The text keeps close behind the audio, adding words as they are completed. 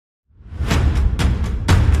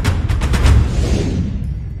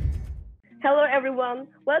Hello everyone,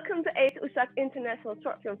 welcome to 8th Uşak International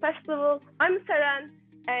Short Film Festival. I'm Seren,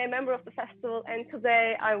 a member of the festival, and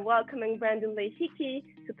today I'm welcoming Brandon Lee Hickey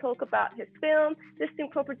to talk about his film,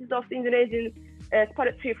 Distinct Properties of the Indonesian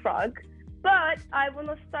Spotted Tree Frog. But I want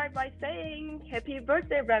to start by saying happy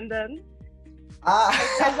birthday, Brandon.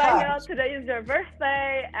 As I know, today is your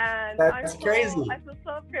birthday, and I feel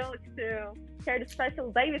so privileged to share this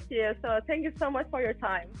special day with you. So thank you so much for your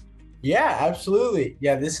time. Yeah, absolutely.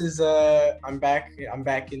 Yeah, this is I'm back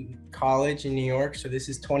in college in New York, so this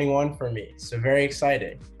is 21 for me. So very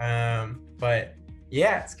excited. But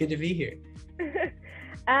yeah, it's good to be here.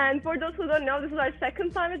 And for those who don't know, this is our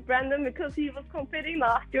second time with Brandon because he was competing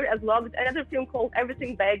last year as well with another film called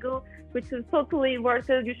Everything Bagel, which is totally worth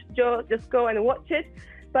it. You should just go and watch it.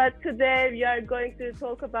 But today we are going to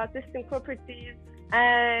talk about Distinct Properties,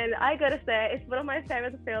 and I gotta say, it's one of my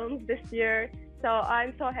favorite films this year. So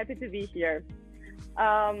I'm so happy to be here.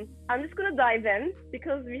 I'm just gonna dive in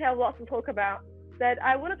because we have lots to talk about. That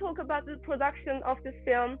I want to talk about the production of this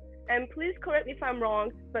film, and please correct me if I'm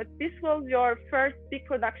wrong, but this was your first big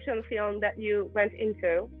production film that you went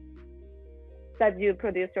into, that you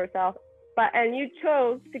produced yourself, and you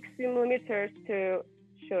chose 16 millimeters to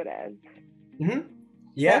shoot it. Mm-hmm.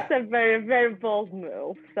 Yeah. That's a very, very bold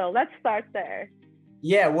move. So let's start there.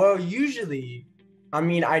 Yeah, well, ideally,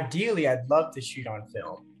 I'd love to shoot on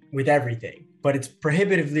film with everything, but it's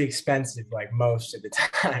prohibitively expensive, like most of the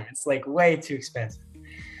time. It's like way too expensive.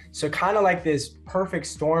 So kind of like this perfect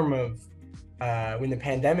storm of when the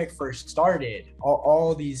pandemic first started,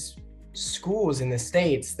 all these schools in the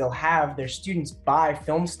States, they'll have their students buy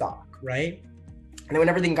film stock, right? And then when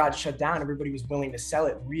everything got shut down, everybody was willing to sell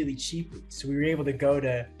it really cheaply. So we were able to go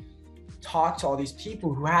to talk to all these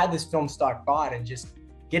people who had this film stock bought and just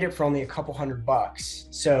get it for only a couple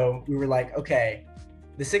 $100. So we were like, okay,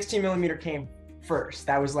 the 16 millimeter came first.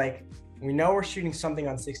 That was like, we know we're shooting something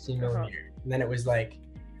on 16 millimeter. And then it was like,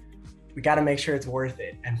 we got to make sure it's worth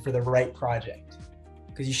it and for the right project.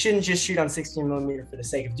 Because you shouldn't just shoot on 16 millimeter for the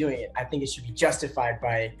sake of doing it. I think it should be justified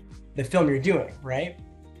by the film you're doing, right?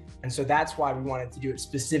 And so that's why we wanted to do it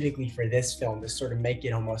specifically for this film, to sort of make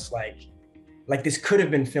it almost like this could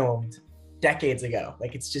have been filmed decades ago.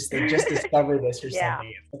 Like it's just, they just discovered this or something.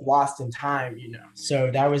 It's like lost in time, you know? So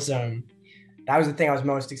that was the thing I was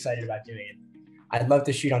most excited about doing it. I'd love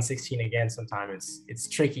to shoot on 16 again sometime. It's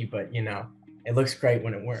tricky, but you know, it looks great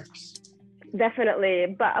when it works.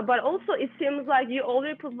 Definitely, but also it seems like you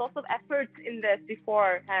already put lots of effort in this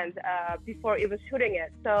beforehand, before even shooting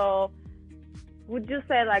it. So would you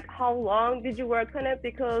say like how long did you work on it?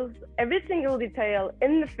 Because every single detail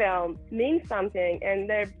in the film means something, and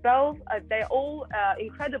they're all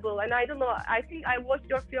incredible. And I don't know, I think I watched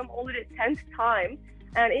your film already 10th time,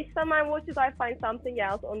 and each time I watch it, I find something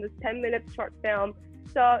else on this 10-minute short film.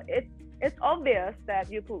 So it's obvious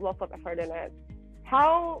that you put lots of effort in it.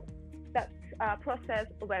 How that process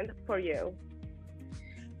went for you?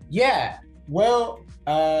 Yeah, well,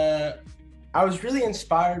 I was really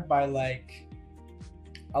inspired by like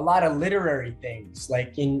a lot of literary things,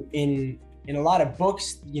 like in a lot of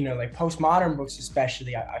books, you know, like postmodern books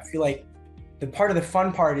especially. I feel like the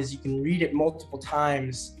fun part is you can read it multiple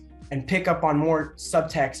times and pick up on more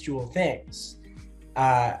subtextual things.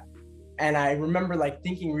 And I remember like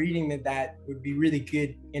reading that would be really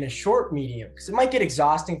good in a short medium, because it might get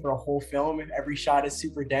exhausting for a whole film if every shot is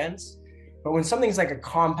super dense. But when something's like a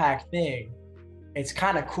compact thing, it's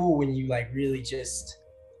kind of cool when you like really just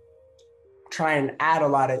try and add a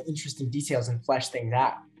lot of interesting details and flesh things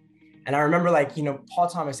out. And I remember like, you know, Paul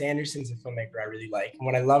Thomas Anderson's a filmmaker I really like. And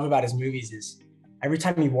what I love about his movies is every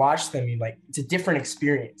time you watch them, it's a different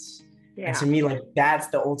experience. Yeah. And to me, like, that's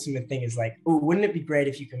the ultimate thing is like, oh, wouldn't it be great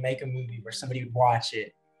if you could make a movie where somebody would watch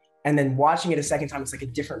it and then watching it a second time, it's like a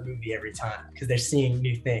different movie every time because they're seeing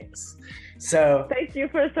new things. So thank you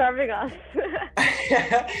for serving us.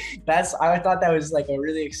 I thought that was like a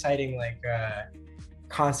really exciting, like,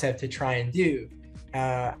 concept to try and do.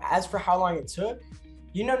 As for how long it took,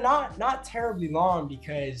 you know, not terribly long,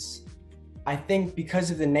 because I think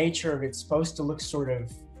because of the nature of it's supposed to look sort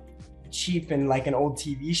of cheap and like an old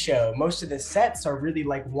TV show, most of the sets are really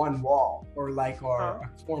like one wall or like a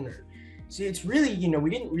corner. So it's really, you know, we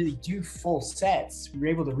didn't really do full sets. We were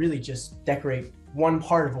able to really just decorate one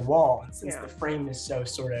part of a wall. And since the frame is so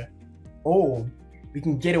sort of old, we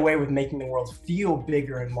can get away with making the world feel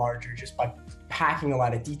bigger and larger just by packing a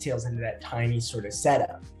lot of details into that tiny sort of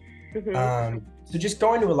setup. So just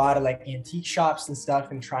going to a lot of like antique shops and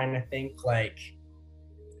stuff and trying to think like,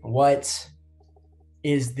 what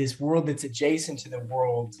is this world that's adjacent to the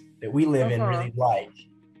world that we live in really like?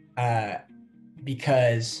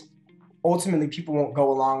 Because ultimately people won't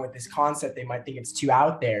go along with this concept. They might think it's too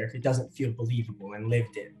out there if it doesn't feel believable and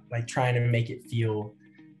lived in, like trying to make it feel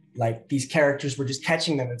like these characters were just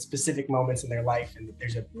catching them at specific moments in their life, and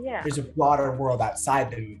there's a broader world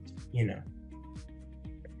outside the movie, you know.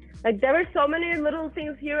 Like there were so many little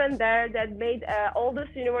things here and there that made all this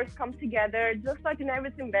universe come together, just like in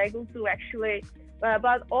Everything Bagel too, actually.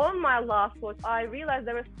 But on my last watch, I realized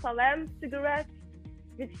there were Salem cigarettes,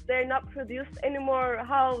 which they're not produced anymore.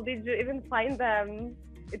 How did you even find them?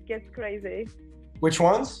 It gets crazy. Which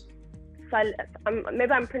ones?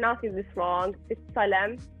 Maybe I'm pronouncing this wrong. It's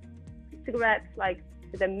Salem cigarettes, like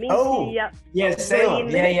the minty. Oh, yeah, Salem.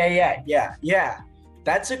 Yeah.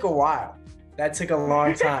 That took a while. That took a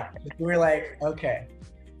long time. We were like, okay,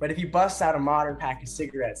 but if you bust out a modern pack of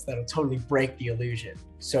cigarettes, that'll totally break the illusion.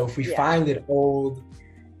 So if we find an old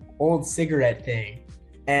cigarette thing,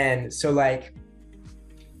 and so like,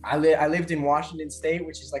 I lived in Washington State,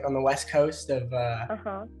 which is like on the west coast of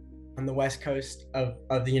the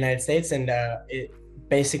United States, and it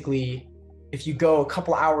basically, if you go a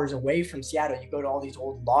couple hours away from Seattle, you go to all these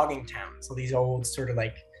old logging towns, so these old sort of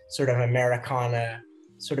Americana,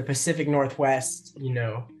 sort of Pacific Northwest, you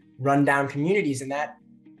know, rundown communities, and that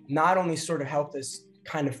not only sort of helped us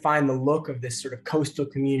kind of find the look of this sort of coastal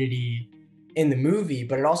community in the movie,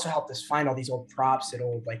 but it also helped us find all these old props at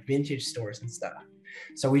old like vintage stores and stuff.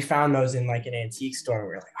 So we found those in like an antique store, and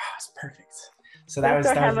we were like, oh, it's perfect. So that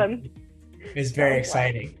was very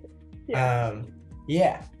exciting.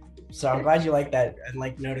 Yeah. So I'm glad you like that and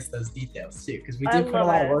like noticed those details too, because we did put a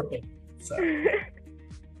lot of work in. So.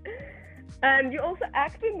 And you also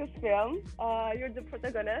act in this film. You're the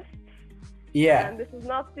protagonist. Yeah. And this is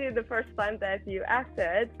not the first time that you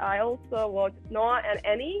acted. I also watched Noah and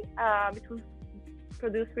Annie, which was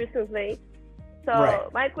produced recently. So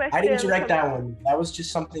my question. I didn't direct that one. That was just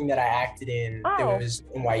something that I acted in. It was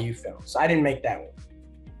NYU film, so I didn't make that one.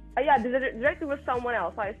 Yeah, the director was someone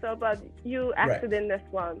else, I saw, but you acted in this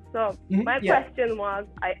one. So my question was,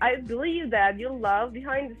 I believe that you love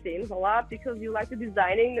behind the scenes a lot because you like the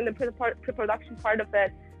designing and the pre-production part of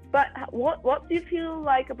it. But what do you feel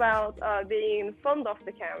like about being in front of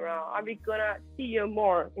the camera? Are we gonna see you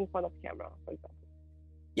more in front of the camera, for example?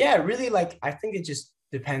 Yeah, really, like, I think it just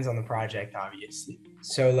depends on the project, obviously.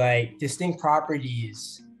 So like Distinct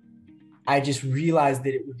Properties, I just realized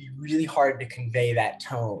that it would be really hard to convey that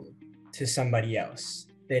tone to somebody else.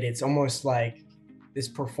 That it's almost like this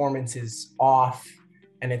performance is off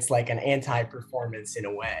and it's like an anti-performance in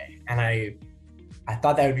a way. And I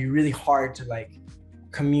thought that would be really hard to like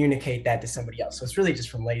communicate that to somebody else. So it's really just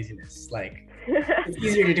from laziness. Like it's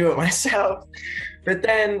easier to do it myself. But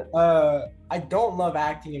then I don't love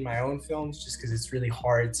acting in my own films just because it's really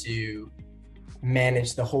hard to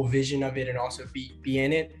manage the whole vision of it and also be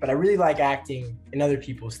in it. But I really like acting in other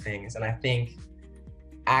people's things, and I think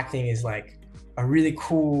acting is like a really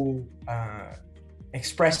cool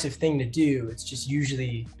expressive thing to do. It's just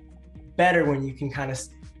usually better when you can kind of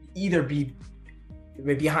either be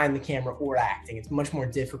behind the camera or acting. It's much more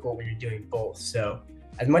difficult when you're doing both. So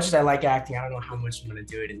as much as I like acting, I don't know how much I'm going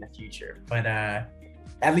to do it in the future, but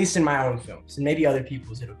at least in my own films, and maybe other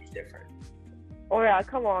people's it'll be different. Oh yeah,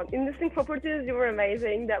 come on. In Distinct Properties, you were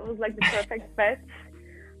amazing. That was like the perfect fit.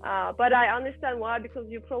 But I understand why, because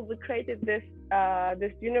you probably created this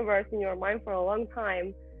universe in your mind for a long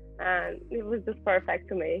time, and it was just perfect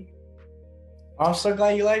to me. I'm so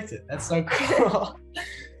glad you liked it. That's so cool.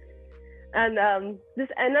 And this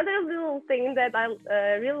another little thing that I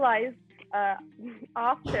realized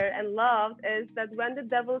after and loved is that when the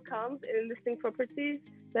devil comes in Distinct Properties,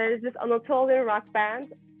 there is this Anatolian rock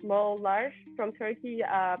band, Moğollar from Turkey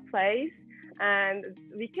plays, and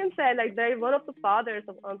we can say like they're one of the fathers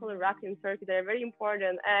of Anatolian rock in Turkey. They're very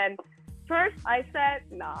important. And first I said,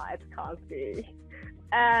 nah, it can't be.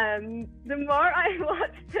 And the more I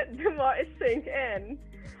watched it, the more it sank in.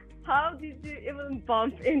 How did you even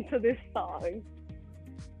bump into this song?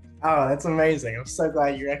 Oh, that's amazing. I'm so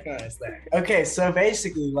glad you recognized that. Okay, so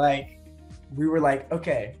basically, like, we were like,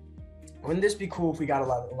 okay, wouldn't this be cool if we got a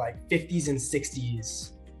lot of like 50s and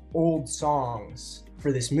 60s old songs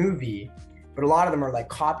for this movie? But a lot of them are like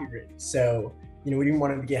copywritten. So, you know, we didn't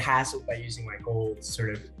want to get hassled by using like old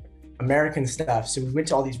sort of American stuff. So we went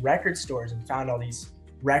to all these record stores and found all these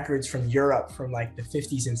records from Europe from like the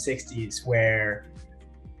 50s and 60s where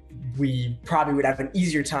we probably would have an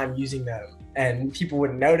easier time using them, and people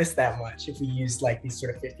wouldn't notice that much if we used like these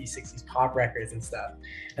sort of 50s, 60s pop records and stuff.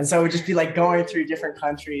 And so it would just be like going through different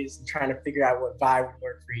countries and trying to figure out what vibe would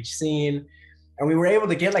work for each scene. And we were able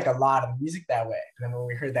to get like a lot of music that way. And then when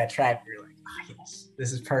we heard that track, we were like, oh yes,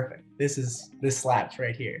 this is perfect. This slaps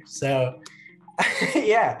right here. So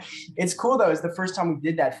Yeah, it's cool though. It's the first time we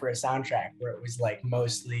did that for a soundtrack where it was like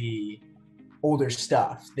mostly older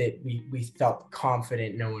stuff that we felt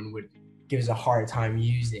confident no one would give us a hard time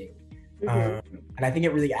using. And I think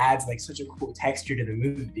it really adds like such a cool texture to the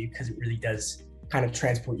movie because it really does kind of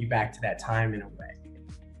transport you back to that time in a way.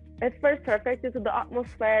 It's very perfect to the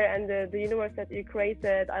atmosphere and the universe that you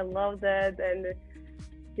created. I love that. And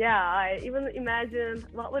yeah, I even imagine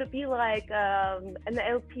what would it be like an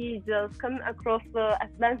LP just coming across the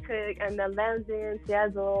Atlantic and then landing in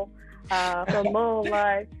Seattle from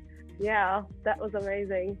Moonlight. Yeah, that was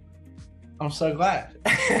amazing. I'm so glad.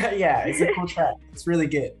 Yeah, it's a cool track. It's really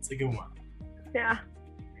good. It's a good one. Yeah.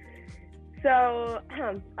 So,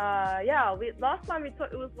 last time we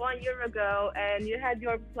talked, it was 1 year ago, and you had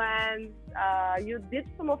your plans. You did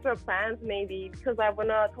some of your plans, maybe, because I want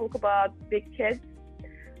to talk about Big Kids,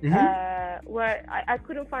 where I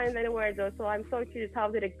couldn't find anywhere, though, so I'm so curious, how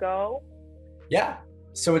did it go? Yeah,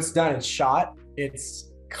 so it's done. It's shot.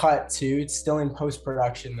 It's cut, too. It's still in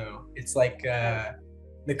post-production, though. It's like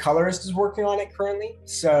the colorist is working on it currently,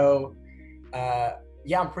 so...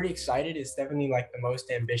 yeah, I'm pretty excited. It's definitely like the most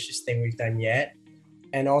ambitious thing we've done yet.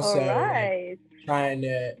 And also like, trying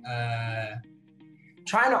to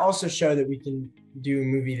also show that we can do a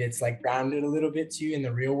movie that's like grounded a little bit too in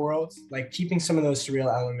the real world, like keeping some of those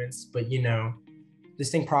surreal elements, but you know,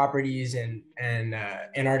 distinct properties and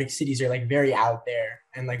Antarctic cities are like very out there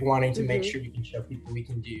and like wanting to make sure we can show people we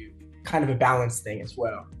can do kind of a balanced thing as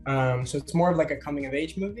well. So it's more of like a coming of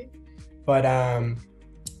age movie, but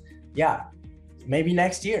yeah. Maybe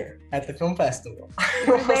next year at the film festival.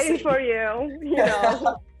 We're waiting for you, you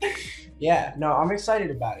know. Yeah, no, I'm excited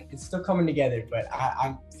about it. It's still coming together, but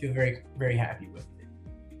I feel very, very happy with it.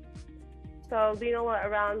 So do you know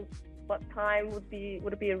around what time would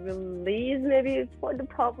it be a release, maybe for the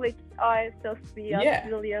public eye, just the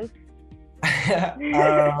audience?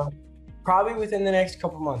 Probably within the next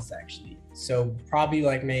couple months, actually. So probably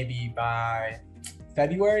like maybe by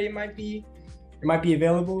February it might be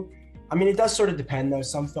available. I mean, it does sort of depend though.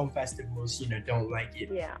 Some film festivals, you know, don't like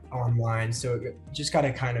it online. So just got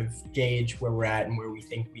to kind of gauge where we're at and where we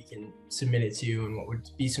think we can submit it to and what would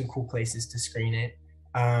be some cool places to screen it.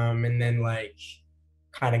 And then like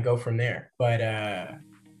kind of go from there. But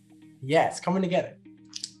yeah, it's coming together.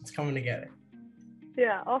 It's coming together.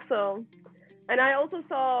 Yeah, awesome. And I also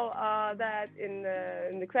saw that in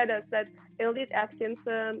the credits that Elliot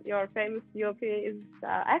Atkinson, your famous DOP, is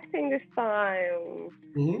acting this time.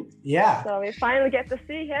 Yeah. So we finally get to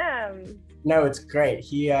see him. No, it's great.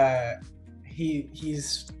 He's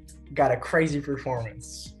got a crazy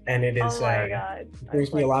performance, and it is. Oh my God!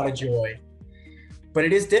 Brings me a lot of joy. But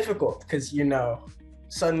it is difficult because you know,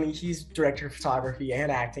 suddenly he's director of photography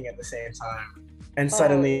and acting at the same time, and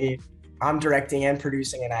suddenly. I'm directing and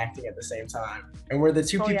producing and acting at the same time. And we're the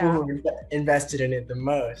two people who are invested in it the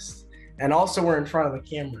most. And also we're in front of the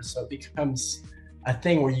camera. So it becomes a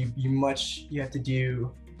thing where you have to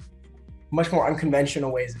do much more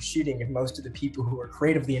unconventional ways of shooting if most of the people who are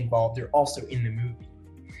creatively involved are also in the movie.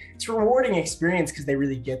 It's a rewarding experience because they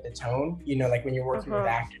really get the tone. You know, like when you're working with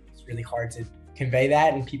actors, it's really hard to convey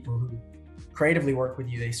that. And people who creatively work with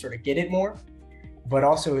you, they sort of get it more. But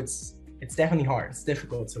also it's definitely hard. It's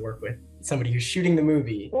difficult to work with somebody who's shooting the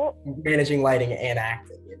movie, managing lighting and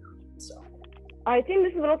acting, you know. So I think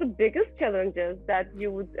this is one of the biggest challenges that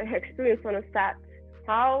you would experience on a set.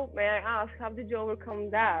 How, may I ask, how did you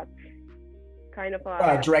overcome that? Kind of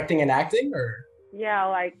directing and acting, or? Yeah,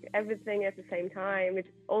 like everything at the same time. It's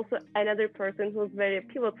also another person who's very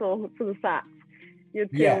pivotal to the set. Your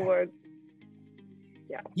teamwork.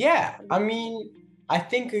 Yeah, I mean, I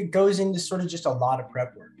think it goes into sort of just a lot of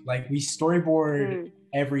prep work. Like we storyboard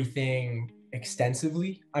everything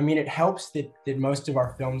extensively. I mean, it helps that most of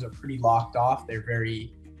our films are pretty locked off. They're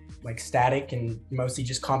very like static and mostly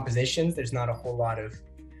just compositions. There's not a whole lot of,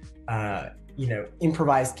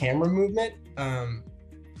 improvised camera movement.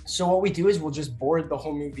 So what we do is we'll just board the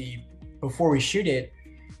whole movie before we shoot it.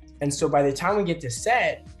 And so by the time we get to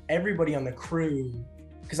set, everybody on the crew,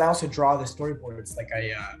 because I also draw the storyboards, like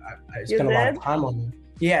I spend a lot of time on them.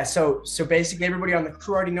 Yeah, so basically everybody on the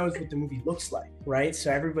crew already knows what the movie looks like, right?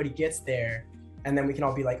 So everybody gets there and then we can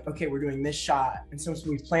all be like, okay, we're doing this shot. And since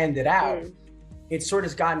we've planned it out, it sort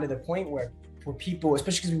of gotten to the point where for people,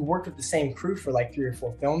 especially because we worked with the same crew for like 3 or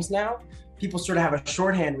 4 films now, people sort of have a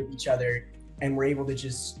shorthand with each other and we're able to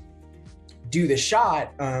just do the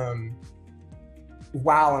shot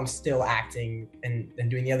while I'm still acting and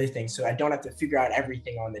doing the other thing. So I don't have to figure out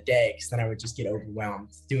everything on the day because then I would just get overwhelmed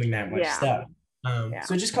doing that much stuff.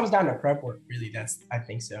 So it just comes down to prep work, really. I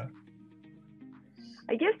think so.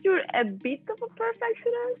 I guess you're a bit of a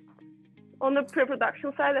perfectionist. on the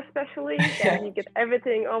pre-production side, especially, and you get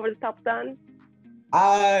everything over the top done?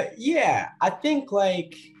 Yeah, I think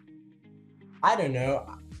like, I don't know,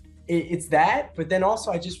 it's that, but then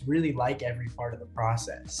also I just really like every part of the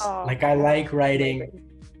process. Like I like writing,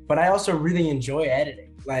 but I also really enjoy editing.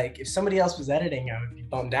 Like if somebody else was editing, I would be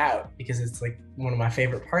bummed out because it's like one of my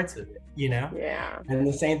favorite parts of it, you know? Yeah. And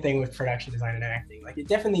the same thing with production design and acting. Like it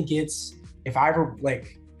definitely gets, if I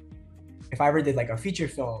ever did like a feature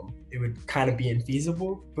film, it would kind of be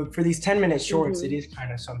infeasible. But for these 10-minute shorts, it is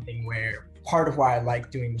kind of something where part of why I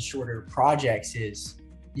like doing the shorter projects is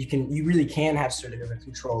you really can have sort of a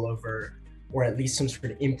control over, or at least some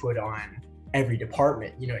sort of input on every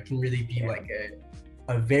department. You know, it can really be like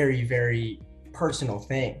a very, very personal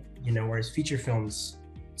thing, you know, whereas feature film's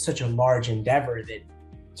such a large endeavor that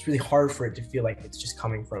it's really hard for it to feel like it's just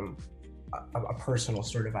coming from a personal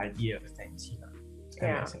sort of idea of things, you know.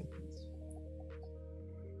 Yeah.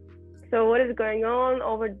 So what is going on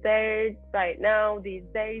over there right now, these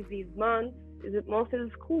days, these months? Is it mostly the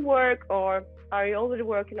schoolwork, or are you already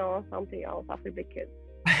working on something else after big kids?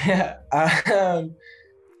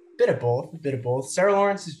 Bit of both. Sarah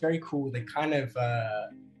Lawrence is very cool. They kind of,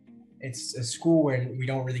 it's a school where we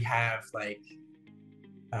don't really have like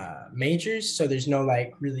majors, so there's no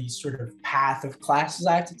like really sort of path of classes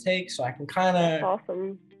I have to take, so I can kind of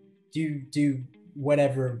do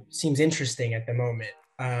whatever seems interesting at the moment.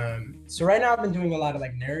 So right now I've been doing a lot of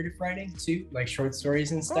like narrative writing too, like short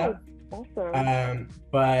stories and stuff. Awesome.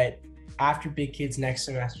 But after Big Kids next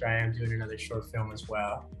semester, I am doing another short film as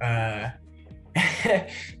well.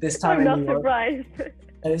 This time I'm in New York. Surprised.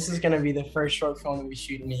 This is going to be the first short film that we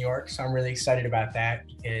shoot in New York, so I'm really excited about that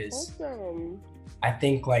because I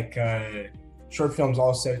think like short films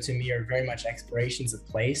also to me are very much explorations of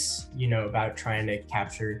place, you know, about trying to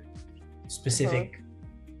capture specific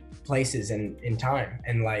places in time,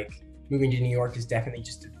 and like moving to New York is definitely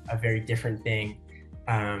just a very different thing.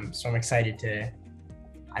 So I'm excited to,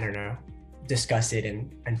 I don't know, discuss it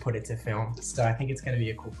and put it to film. So I think it's going to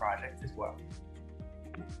be a cool project as well.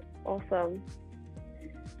 Awesome.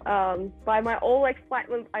 By my all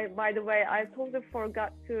excitement, by the way, I totally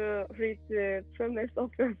forgot to read the premise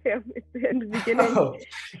of your film in the beginning. Oh,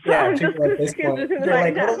 yeah, I'm just at this point,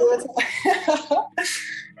 right like,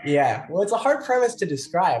 yeah, well, it's a hard premise to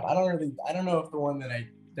describe. I don't know if the one that I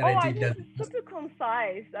do does. It's super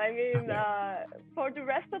concise. I mean, for the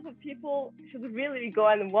rest of the people, should really go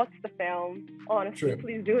and watch the film. Honestly,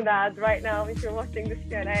 please do that right now if you're watching this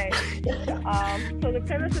Q&A. So the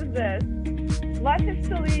premise is this: life is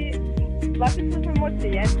for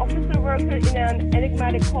Moti, an officer worker in an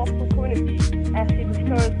enigmatic coastal community, as he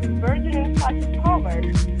discovers his burgeoning psychic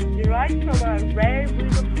powers derived from a rare breed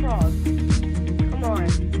of frogs. Come on,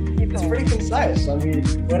 people. It's pretty concise. I mean,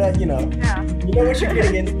 you know what you're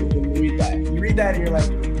getting into when you read that. You read that and you're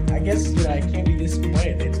like, I guess, you know, I can't be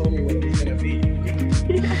disappointed. They told me what it was going to be.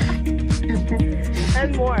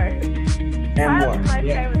 And more. Kyle's my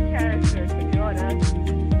favorite character, to be honest.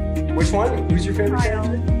 Which one? Who's your favorite Kyle.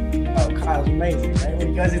 character? Oh, Kyle's amazing, right? When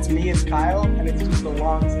he goes, it's me, it's Kyle, and it's just a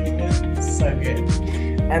long segment. It's so good.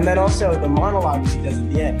 And then also the monologue he does at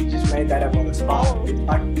the end. He just made that up on the spot. We're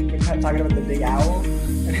talking about the big owl,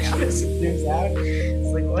 and it just zooms out.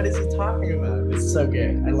 It's like, what is he talking about? It's so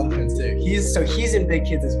good. I love him too. He's in Big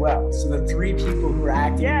Kids as well. So the three people who are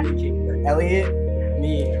acting in Big Kids are Elliot,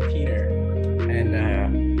 me, and Peter. And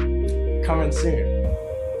coming soon.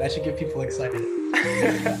 That should get people excited.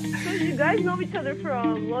 So you guys know each other from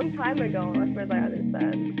a long time ago, as far as I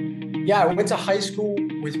understand. Yeah, I went to high school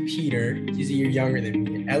with Peter. He's a year younger than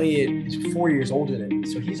me. Elliot is 4 years older than me,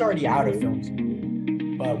 so he's already out of film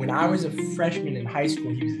school. But when I was a freshman in high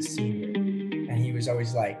school, he was a senior. And he was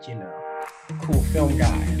always like, you know, cool film guy.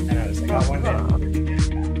 And I was like, I want that.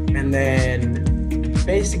 And then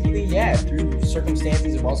basically, yeah, through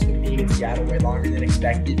circumstances of also being in Seattle way longer than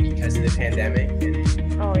expected because of the pandemic and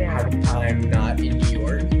having time not in New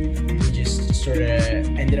York, we just sort of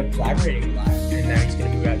ended up collaborating a lot. And now he's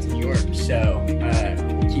going to move out to New York. So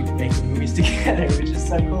we keep making movies together, which is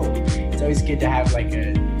so cool. It's always good to have like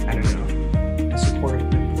a supportive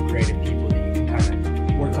group of creative people that you can kind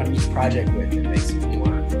of work on each project with. It makes it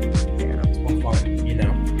more, it's more fun, you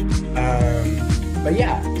know? But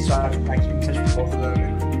yeah, so I keep in touch with both of them.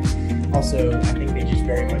 And also, I think they just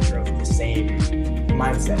very much are of the same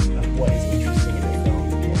mindset of what is interesting in a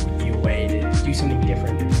film. What would be a way to do something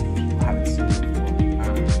different that people haven't seen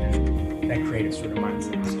before. And that creative sort of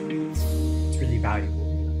mindset. So it's really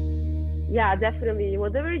valuable. Yeah, definitely.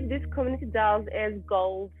 Whatever this community does is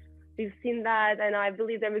gold. We've seen that, and I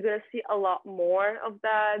believe that we're going to see a lot more of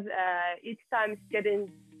that. Each time it's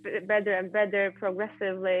getting better and better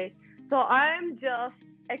progressively. So I'm just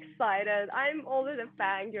excited. I'm always a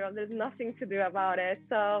fangirl. There's nothing to do about it.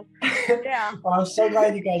 So yeah. Well, I'm so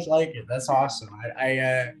glad you guys like it. That's awesome.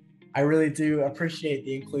 I really do appreciate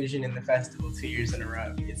the inclusion in the festival 2 years in a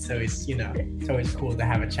row. It's always, you know, it's always cool to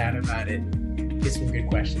have a chat about it. Get some good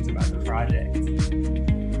questions about the project.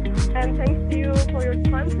 And thanks to you for your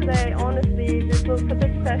time today. Honestly, this was such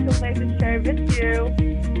a special thing to share with you.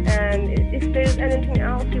 And if there's anything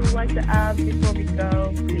else you would like to add before we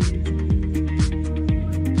go, please.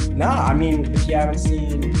 No, I mean, if you haven't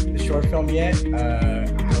seen the short film yet, I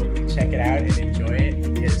hope you check it out and enjoy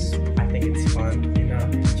it, because I think it's fun. You know,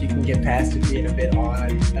 if you can get past it being a bit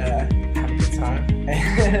odd, have a good time.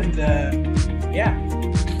 And yeah,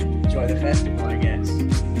 enjoy the festival, I guess.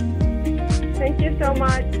 Thank you so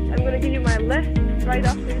much. I'm going to give you my list right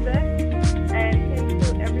after this. And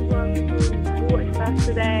thanks to everyone who watched us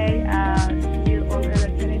today. See you on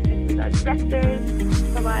Entertainment with our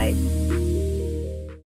directors. Bye-bye.